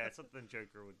something like that. Something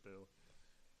Joker would do.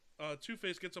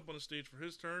 Two-Face gets up on the stage for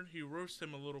his turn. He roasts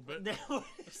him a little bit. Now,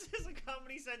 this is a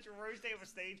Comedy Central roast. They have a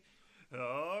stage.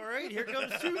 All right, here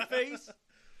comes Two-Face.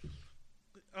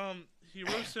 He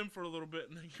roasts him for a little bit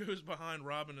and then goes behind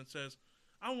Robin and says,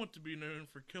 "I want to be known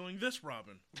for killing this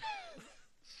Robin."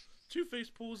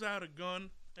 Two-Face pulls out a gun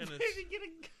and Where did he get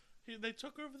a... they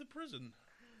took over the prison.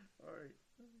 All right.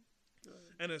 Go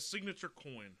ahead. And a signature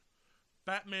coin.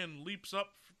 Batman leaps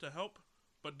up to help,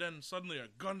 but then suddenly a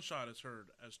gunshot is heard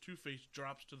as Two-Face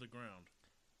drops to the ground.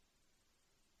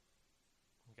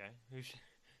 Okay.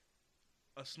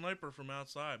 A sniper from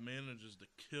outside manages to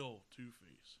kill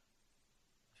Two-Face.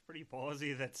 It's pretty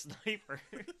ballsy, that sniper.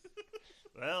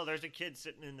 Well, there's a kid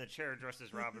sitting in the chair dressed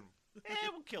as Robin.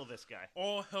 We'll kill this guy.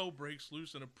 All hell breaks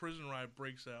loose and a prison riot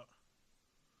breaks out.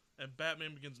 And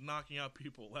Batman begins knocking out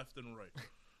people left and right.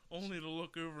 Only to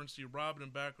look over and see Robin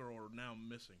and Batgirl are now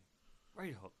missing.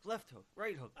 Right hook, left hook,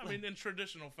 right hook. I mean, in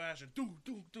traditional fashion,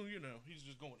 he's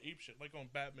just going apeshit, like on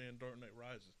Batman Dark Knight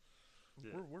Rises.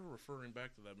 Yeah. We're referring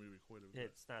back to that movie quite a bit.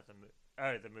 It's not the movie.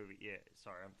 Oh, the movie. Yeah,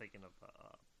 sorry, I'm thinking of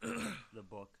the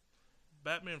book.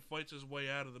 Batman fights his way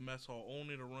out of the mess hall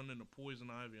only to run into Poison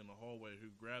Ivy in the hallway, who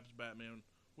grabs Batman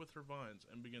with her vines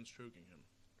and begins choking him.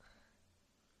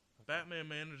 Batman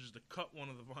manages to cut one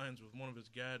of the vines with one of his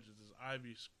gadgets as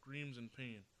Ivy screams in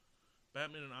pain.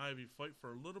 Batman and Ivy fight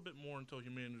for a little bit more until he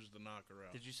manages to knock her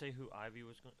out. Did you say who Ivy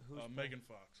was going? Megan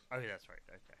Fox. Oh, yeah, that's right.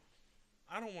 Okay.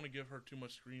 I don't want to give her too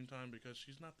much screen time because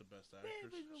she's not the best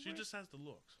actress. She just has the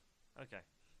looks. Okay.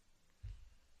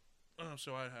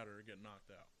 So I had her get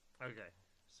knocked out. Okay.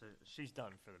 So she's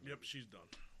done for the movie. Yep, she's done.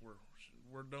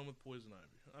 We're done with Poison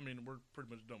Ivy. I mean, we're pretty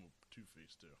much done with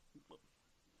Two-Face too.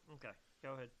 Okay,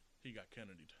 go ahead. He got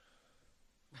Kennedy'd.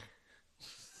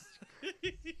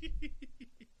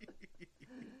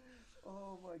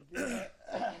 Oh my god.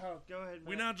 Go ahead, man.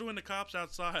 We now join the cops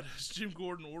outside as Jim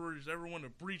Gordon orders everyone to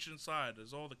breach inside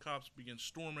as all the cops begin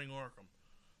storming Arkham.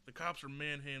 The cops are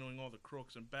manhandling all the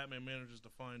crooks and Batman manages to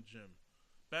find Jim.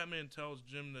 Batman tells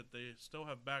Jim that they still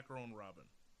have Batgirl and Robin.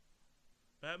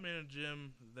 Batman and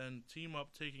Jim then team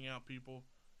up taking out people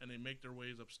and they make their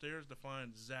ways upstairs to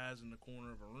find Zsasz in the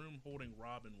corner of a room holding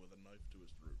Robin with a knife to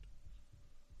his throat.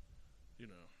 You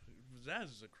know,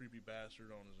 Zsasz is a creepy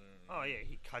bastard on his own. Oh yeah,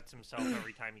 he cuts himself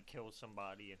every time he kills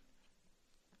somebody.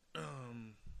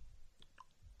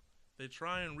 They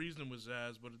try and reason with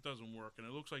Zsasz, but it doesn't work, and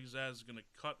it looks like Zsasz is gonna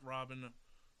cut Robin,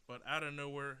 but out of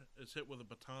nowhere, it's hit with a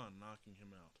baton, knocking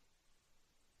him out.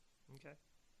 Okay.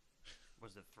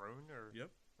 Was it thrown or? Yep.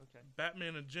 Okay.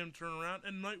 Batman and Jim turn around,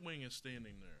 and Nightwing is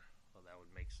standing there. Well, that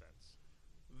would make sense.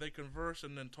 They converse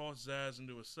and then toss Zsasz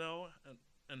into a cell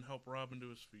and help Robin to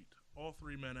his feet. All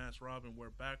three men ask Robin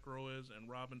where Batgirl is, and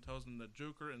Robin tells them that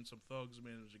Joker and some thugs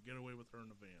managed to get away with her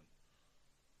in a van.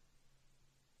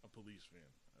 A police van,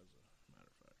 as a matter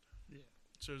of fact. Yeah.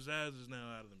 So Zsasz is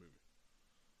now out of the movie.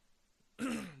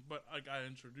 I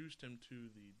introduced him to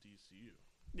the DCU.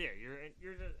 Yeah,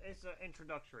 it's an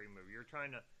introductory movie. You're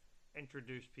trying to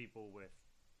introduce people with.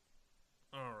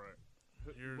 All right.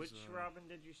 Which Robin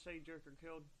did you say Joker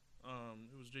killed?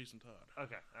 It was Jason Todd.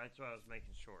 Okay, that's what I was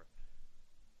making sure.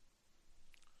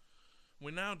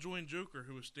 We now join Joker,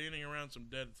 who is standing around some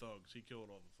dead thugs. He killed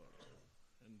all the thugs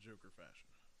in Joker fashion.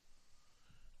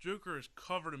 Joker is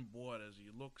covered in blood as he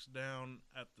looks down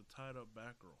at the tied-up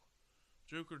Batgirl.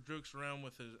 Joker jokes around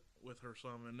with her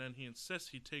some, and then he insists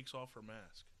he takes off her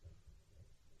mask.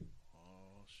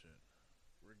 Oh shit,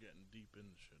 we're getting deep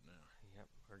into shit now. Yep,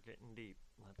 we're getting deep.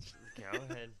 Let's go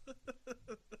ahead.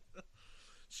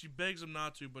 She begs him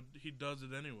not to, but he does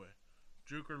it anyway.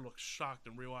 Joker looks shocked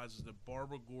and realizes that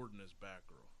Barbara Gordon is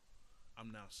Batgirl.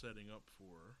 I'm now setting up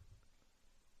for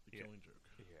the Killing Joke.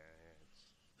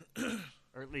 Yeah,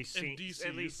 or at least scenes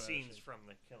from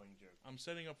the Killing Joke. I'm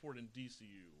setting up for it in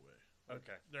DCU way.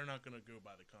 Okay. They're not going to go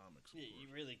by the comics. Yeah, you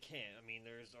really can't. I mean,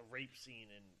 there's a rape scene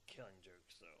in Killing Joke,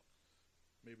 so.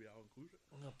 Maybe I'll include it.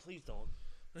 No, please don't.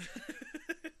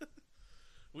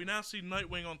 We now see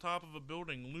Nightwing on top of a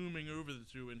building looming over the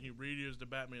two, and he radios to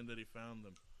Batman that he found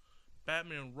them.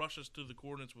 Batman rushes to the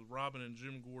coordinates with Robin and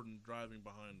Jim Gordon driving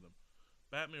behind them.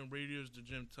 Batman radios to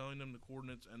Jim telling them the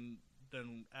coordinates and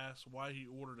then asks why he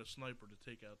ordered a sniper to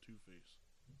take out Two-Face.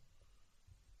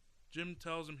 Jim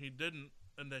tells him he didn't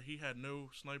and that he had no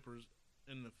snipers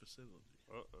in the facility.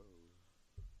 Oh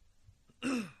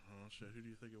shit, who do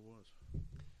you think it was?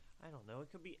 I don't know.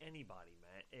 It could be anybody,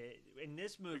 Matt. In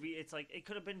this movie, it's like it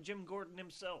could have been Jim Gordon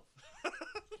himself.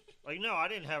 Like, no, I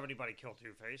didn't have anybody kill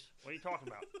Two-Face. What are you talking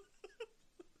about?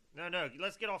 No,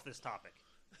 let's get off this topic.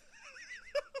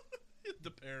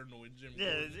 The paranoid Jim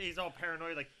Yeah, Gordon. he's all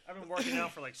paranoid. Like, I've been working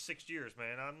out for like 6 years,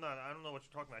 man. I don't know what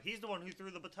you're talking about. He's the one who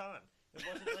threw the baton. It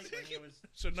wasn't Nightwing. It was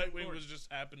So Jim Nightwing Gordon. was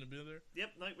just happened to be there? Yep,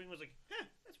 Nightwing was like,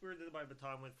 that's weird that my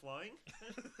baton went flying.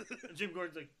 And Jim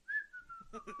Gordon's like,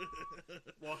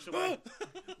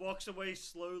 walks away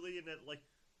slowly, and then like,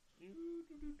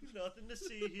 nothing to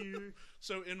see here.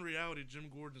 So in reality, Jim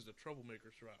Gordon is the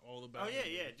troublemaker throughout all the Batman. Oh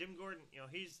yeah, Jim Gordon. You know,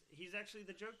 he's actually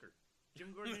the Joker.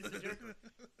 Jim Gordon is the Joker.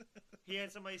 He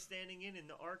had somebody standing in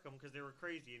the Arkham because they were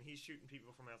crazy, and he's shooting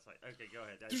people from outside. Okay, go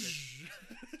ahead.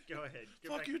 Go ahead.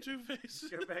 Fuck you, Two-Face.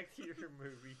 Go back to your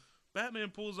movie. Batman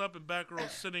pulls up, and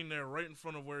Batgirl's sitting there right in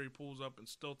front of where he pulls up and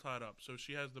still tied up. So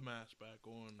she has the mask back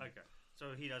on. Okay, so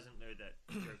he doesn't know that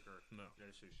Joker No.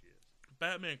 knows who she is.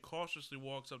 Batman cautiously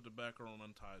walks up to Batgirl and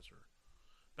unties her.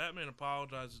 Batman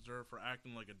apologizes to her for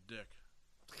acting like a dick.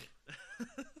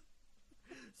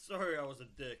 Sorry, I was a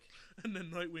dick. And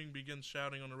then Nightwing begins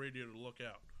shouting on the radio to look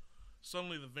out.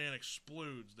 Suddenly the van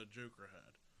explodes that Joker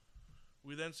had.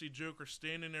 We then see Joker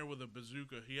standing there with a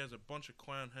bazooka. He has a bunch of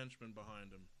clown henchmen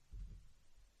behind him.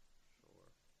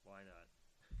 Sure, why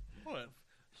not? What?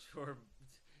 Sure,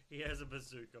 he has a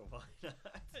bazooka. Why not?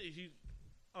 Hey,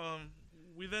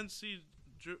 we then see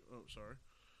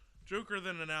Joker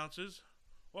then announces,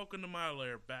 "Welcome to my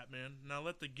lair, Batman. Now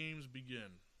let the games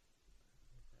begin."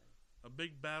 A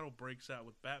big battle breaks out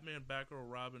with Batman, Batgirl,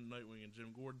 Robin, Nightwing, and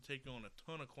Jim Gordon taking on a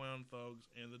ton of clown thugs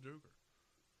and the Joker.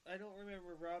 I don't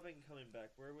remember Robin coming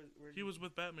back. Where He was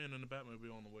with Batman in the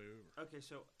Batmobile on the way over. Okay,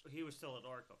 so he was still at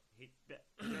Arkham.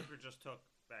 Joker just took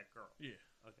Batgirl. Yeah.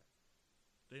 Okay.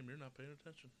 Damn, you're not paying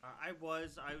attention. I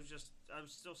was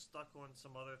still stuck on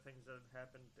some other things that had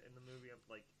happened in the movie. I'm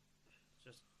like,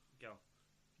 just go.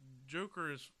 Joker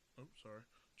is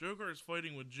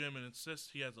fighting with Jim and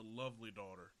insists he has a lovely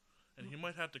daughter, and he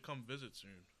might have to come visit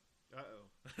soon. Uh-oh.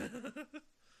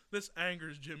 This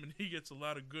angers Jim, and he gets a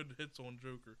lot of good hits on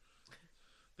Joker.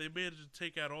 They manage to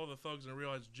take out all the thugs and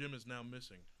realize Jim is now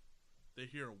missing. They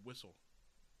hear a whistle.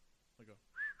 Like a...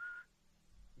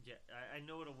 Yeah, I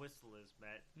know what a whistle is,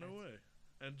 Matt. No way.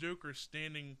 And Joker's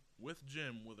standing with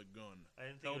Jim with a gun. I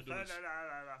didn't think it was, no.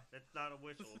 That's not a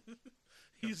whistle.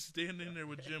 He's standing there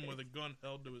with Jim with a gun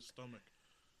held to his stomach.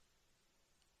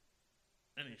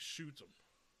 And he shoots him.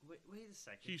 Wait a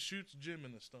second. He shoots Jim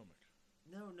in the stomach.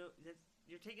 No,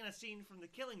 you're taking a scene from The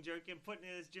Killing Joke and putting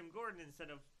it as Jim Gordon instead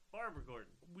of Barbara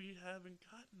Gordon. We haven't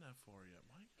gotten that far yet,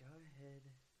 Mike. Go ahead.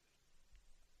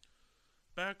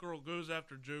 Batgirl goes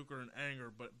after Joker in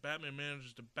anger, but Batman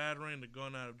manages to batarang the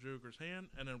gun out of Joker's hand,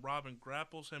 and then Robin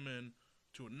grapples him in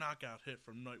to a knockout hit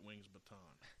from Nightwing's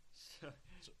baton. So,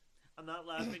 I'm not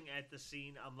laughing at the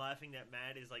scene. I'm laughing that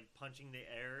Matt is like punching the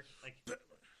air. Like,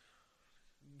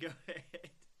 go ahead.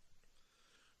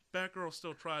 Batgirl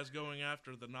still tries going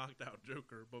after the knocked out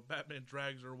Joker, but Batman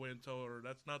drags her away and tells her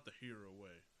that's not the hero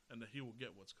way, and that he will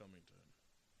get what's coming to him.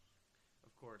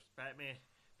 Of course, Batman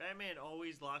Batman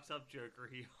always locks up Joker.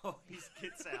 He always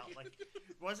gets out. Like,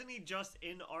 wasn't he just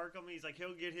in Arkham? He's like,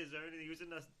 he'll get his own, and he was in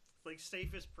the like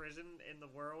safest prison in the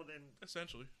world, and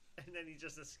Essentially. then he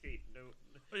just escaped. No,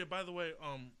 Oh yeah, by the way,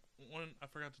 one I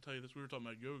forgot to tell you this. We were talking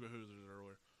about Yoga Hosers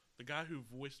earlier. The guy who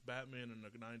voiced Batman in the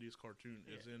 '90s cartoon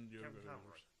is in Yoga Kevin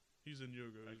Conroy. Hosers. He's in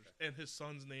Yoga Hosers, Okay. and his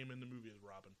son's name in the movie is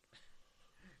Robin.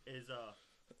 Is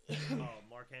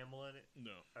Mark Hamill in it?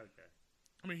 No, Okay.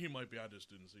 I mean he might be. I just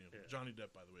didn't see him. Yeah. Johnny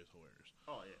Depp, by the way, is hilarious.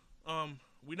 Oh yeah.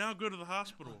 We now go to the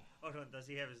hospital. Oh no, does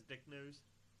he have his dick nose?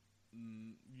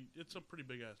 It's a pretty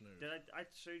big ass nose. Did I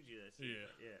showed you this? Yeah.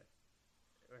 Yeah.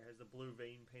 Or has the blue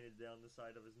vein painted down the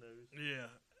side of his nose? Yeah,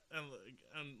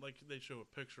 and like they show a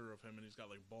picture of him, and he's got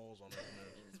like balls on his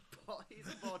nose. He's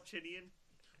a Balchinian.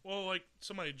 Well, like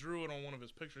somebody drew it on one of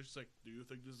his pictures. He's like, "Do you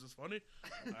think this is funny?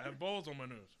 I have balls on my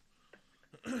nose."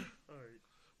 Alright.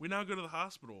 We now go to the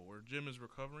hospital where Jim is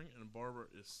recovering and Barbara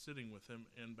is sitting with him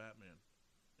and Batman.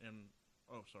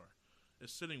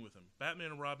 Is sitting with him. Batman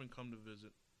and Robin come to visit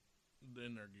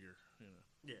in their gear, you know.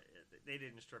 Yeah, they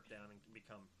didn't strip down and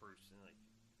become Bruce. And like,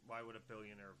 why would a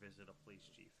billionaire visit a police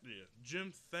chief? Yeah. Jim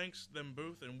thanks them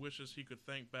both and wishes he could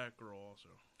thank Batgirl also.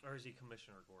 Or is he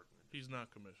Commissioner Gordon? He's not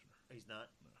commissioner. He's not?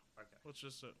 No. Okay. Let's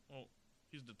just say,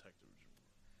 he's detective.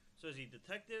 So is he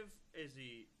detective? Is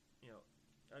he,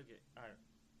 okay, I don't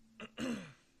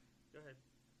Go ahead.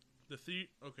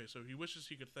 Okay, so he wishes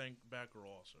he could thank Batgirl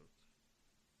also.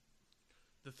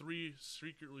 The three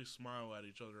secretly smile at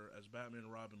each other as Batman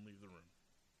and Robin leave the room.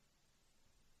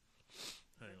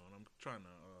 Hang on, I'm trying to,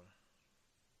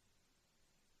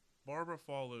 Barbara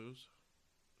follows.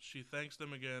 She thanks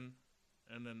them again,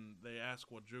 and then they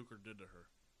ask what Joker did to her.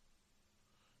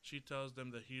 She tells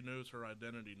them that he knows her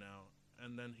identity now,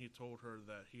 and then he told her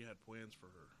that he had plans for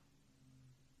her,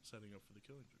 setting up for the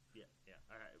killing joke. Yeah.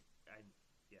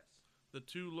 Yes. The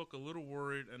two look a little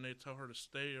worried, and they tell her to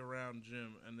stay around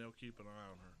Jim, and they'll keep an eye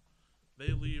on her.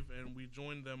 They leave, and we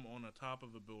join them on the top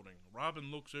of a building. Robin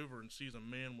looks over and sees a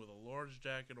man with a large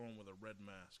jacket on with a red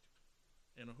mask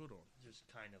and a hood on. Just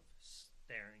kind of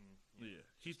staring. Yeah.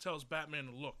 He tells Batman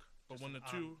to look, but Just when the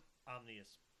an two,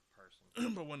 Ominous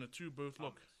person. but when the two both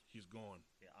look, Ominous. he's gone.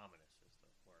 Yeah, ominous is the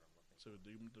word I'm looking for. So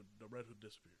the Red Hood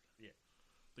disappeared. Yeah.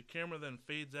 The camera then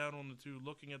fades out on the two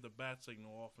looking at the bat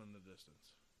signal off in the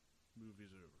distance.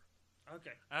 Movie's over.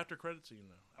 Okay. After credit scene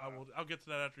though. I'll get to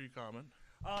that after you comment.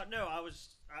 No,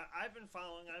 I've been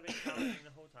following. I've been commenting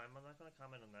the whole time. I'm not going to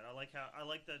comment on that. I like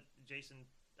the Jason.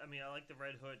 I like the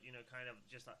Red Hood. Kind of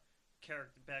just a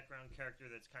background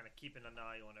character that's kind of keeping an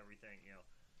eye on everything.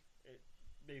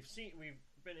 We've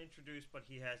been introduced, but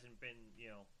he hasn't been.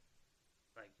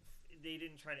 Like they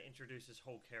didn't try to introduce his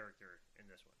whole character in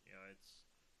this one.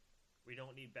 We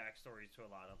don't need backstories to a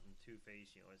lot of them.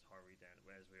 Two-Face, is Harvey Dent,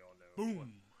 as we all know.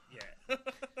 Boom. Yeah.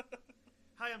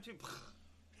 Hi, I'm Two.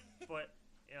 But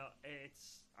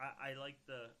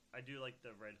I do like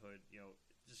the Red Hood.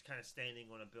 Just kind of standing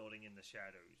on a building in the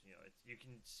shadows. You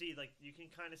can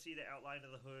kind of see the outline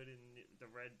of the hood and the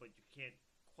red, but you can't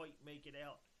quite make it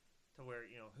out to where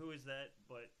who is that.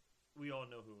 But we all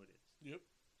know who it is. Yep.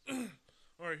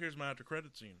 All right, here's my after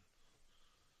credit scene.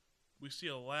 We see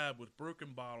a lab with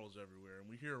broken bottles everywhere, and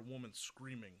we hear a woman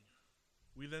screaming.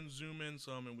 We then zoom in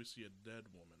some, and we see a dead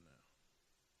woman now.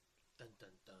 Dun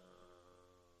dun dun.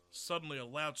 Suddenly, a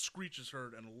loud screech is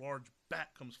heard, and a large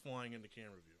bat comes flying into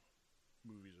camera view.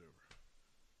 Movie's over.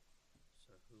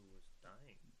 So who was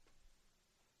dying?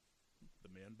 The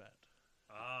man bat.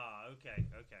 Ah, okay.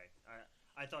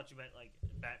 I thought you meant like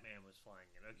Batman was flying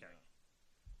it. Okay. No.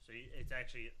 So it's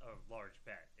actually a large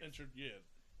bat. It's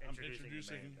I'm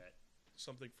introducing the man bat.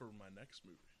 something for my next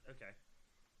movie. Okay.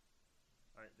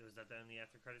 All right. Was that done in the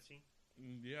after credit scene?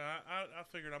 Yeah, I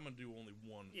figured I'm gonna do only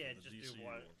one. Yeah, for the just DC do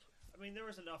one. ones. I mean, there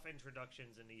was enough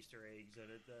introductions and Easter eggs in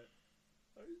it that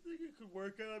I think it could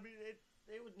work out. I mean,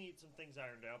 they would need some things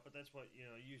ironed out, but that's what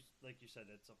like you said,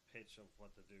 it's a pitch of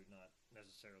what to do, not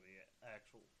necessarily an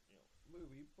actual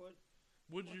movie. But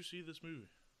Would you see this movie?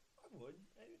 I would.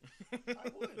 I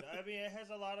would. I mean, it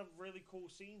has a lot of really cool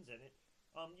scenes in it.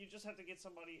 You just have to get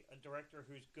a director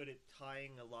who's good at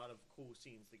tying a lot of cool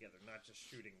scenes together, not just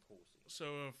shooting cool scenes.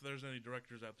 So if there's any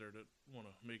directors out there that want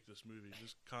to make this movie,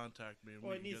 just contact me and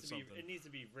Well, we it can needs get to be. something. It needs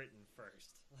to be written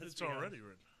first. It's already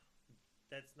written.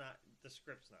 That's not the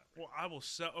script's not written. Well, I will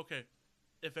sell. Okay,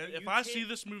 if You I see can't-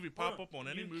 this movie pop up on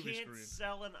any movie You can't screen.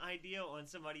 sell an idea on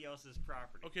somebody else's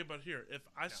property. Okay, but here, if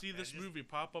I No, see man, this just- movie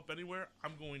pop up anywhere,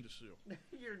 I'm going to sue.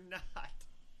 You're not.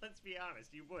 Let's be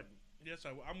honest. You wouldn't. Yes,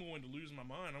 I'm going to lose my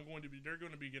mind. They're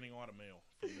going to be getting a lot of mail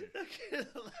from me.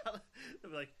 They'll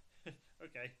be like,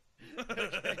 okay.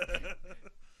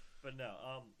 But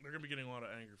no, They're gonna be getting a lot of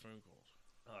angry phone calls.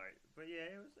 all right, but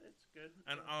yeah, it's good.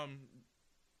 And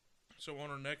so on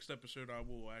our next episode, I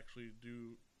will actually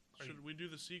do. Should we do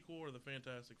the sequel or the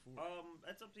Fantastic Four?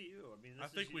 That's up to you. I mean, I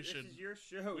think we this should. is your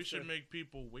show. We should so make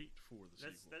people wait for the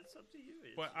sequel. That's up to you.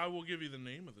 But I will give you the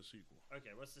name of the sequel: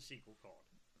 Okay, what's the sequel called?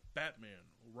 Batman: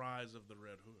 Rise of the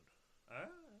Red Hood. Ah,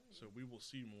 So we will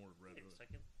see more of Red wait a Hood.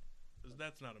 second. 'Cause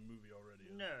that's not a movie already.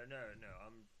 is it? No.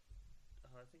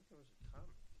 I think there was a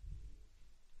comic.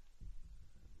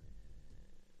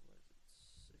 What is it?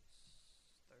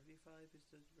 635 is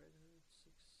the Red Hood.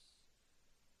 6.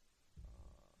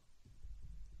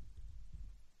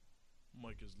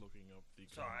 Mike is looking up the.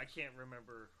 Sorry, I comics. can't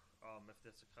remember if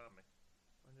that's a comic.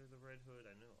 Under the Red Hood,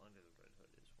 I know Under the Red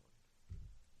Hood is one.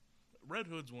 Red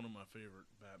Hood's one of my favorite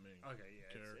Batman. Okay,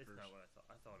 yeah, it's Characters. not what I thought.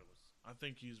 I thought it was. I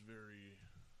think he's very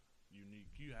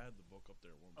unique. You had the book up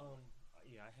there at one point.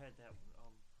 Yeah, I had that one.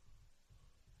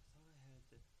 I thought I had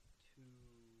the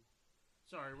two.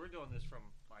 Sorry, we're doing this from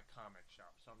my comic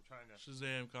shop, so I'm trying to.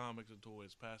 Shazam Comics and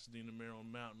Toys, Pasadena, Maryland,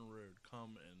 Mountain Road.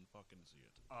 Come and fucking see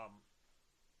it.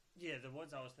 Yeah, the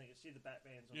ones I was thinking. See the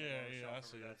Batmans on Yeah, the yeah, shelf I over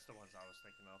see there? it. That's the ones I was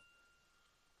thinking of.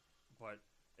 But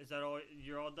is that all?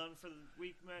 You're all done for the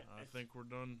week, Matt? I think we're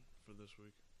done for this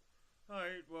week. All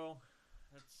right. Well,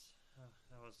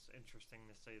 that was interesting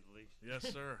to say the least. Yes,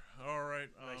 sir. All right.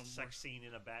 Nice sex scene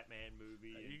in a Batman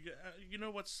movie. You know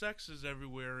what? Sex is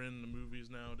everywhere in the movies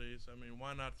nowadays. I mean,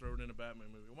 why not throw it in a Batman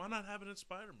movie? Why not have it in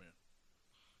Spider-Man?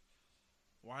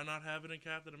 Why not have it in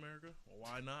Captain America?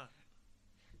 Why not?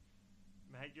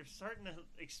 Matt, you're starting to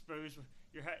expose.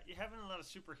 You're having a lot of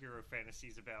superhero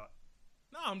fantasies about.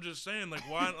 No, I'm just saying, like,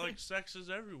 why? Like, sex is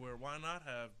everywhere. Why not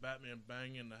have Batman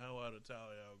banging the hell out of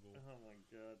Talia al Ghul? Oh my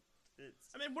god,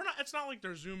 it's. I mean, we're not. It's not like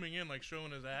they're zooming in, like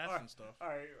showing his ass and stuff. All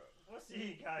right, we'll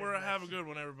see you guys. Have a good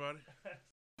one, everybody. next.